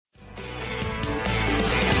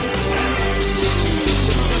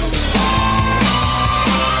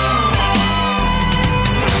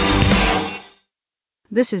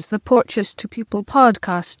This is the Porches to People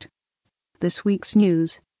podcast. This week's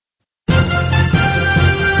news.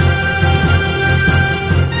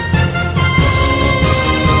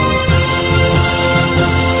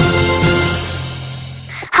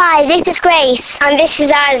 Hi, this is Grace. And this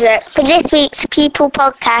is Isaac. For this week's People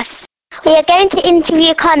podcast, we are going to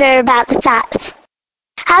interview Connor about the SATs.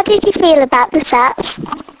 How did you feel about the SATs?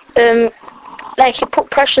 It put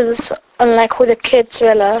pressures on all the kids who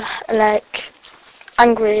are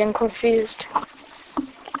angry and confused.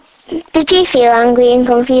 Did you feel angry and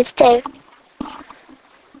confused too?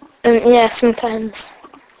 Yeah, sometimes.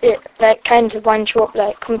 It kind of winds you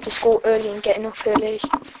up, coming to school early and getting up early.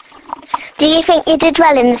 Do you think you did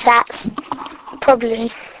well in the SATs?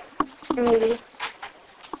 Probably. Maybe.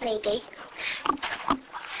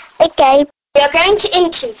 Okay. We are going to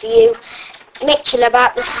interview Mitchell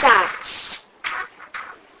about the SATs.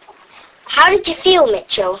 How did you feel,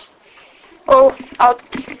 Mitchell? Well,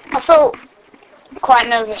 I felt quite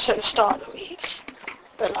nervous at the start of the week,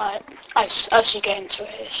 but as you get into it,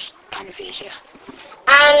 it's kind of easier.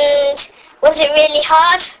 And was it really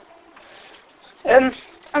hard?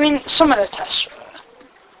 Some of the tests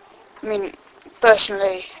were.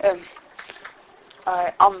 Personally,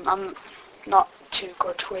 I'm not too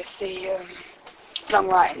good with the long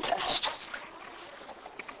writing test.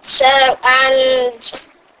 So, and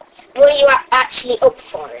were you actually up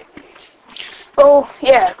for it? Oh,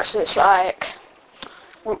 yeah, because it's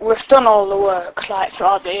we've done all the work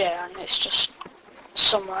throughout the year, and it's just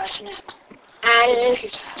summarising it. And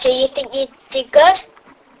do you think you did good?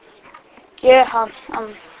 Yeah,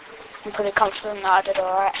 I'm pretty confident that I did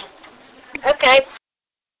alright. Okay.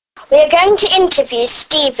 We are going to interview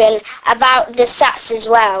Stephen about the SATs as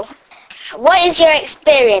well. What is your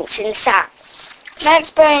experience in SATs? My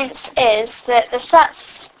experience is that the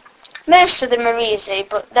SATs, most of them are easy,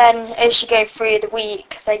 but then as you go through the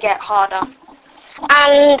week, they get harder.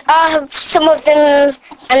 And are some of them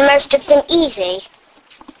and most of them easy?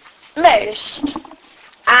 Most.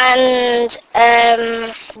 And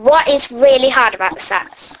what is really hard about the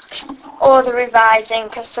SATs? Or the revising,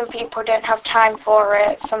 because some people don't have time for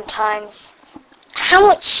it sometimes. How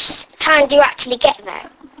much time do you actually get there?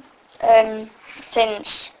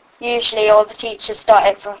 Since usually all the teachers start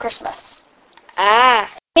it from Christmas. Ah.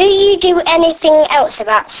 Do you do anything else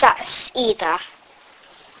about SATs either?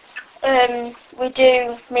 We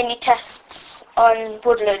do mini tests on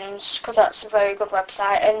Woodlands, because that's a very good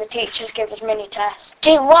website, and the teachers give us mini tests.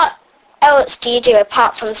 What else do you do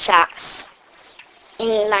apart from SATs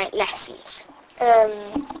in lessons?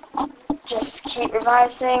 Just keep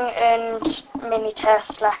revising and mini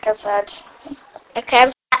tests, like I said.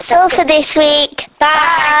 Okay, that's all for this week.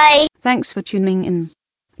 Bye! Thanks for tuning in.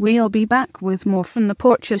 We'll be back with more from the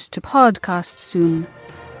Porches to podcast soon.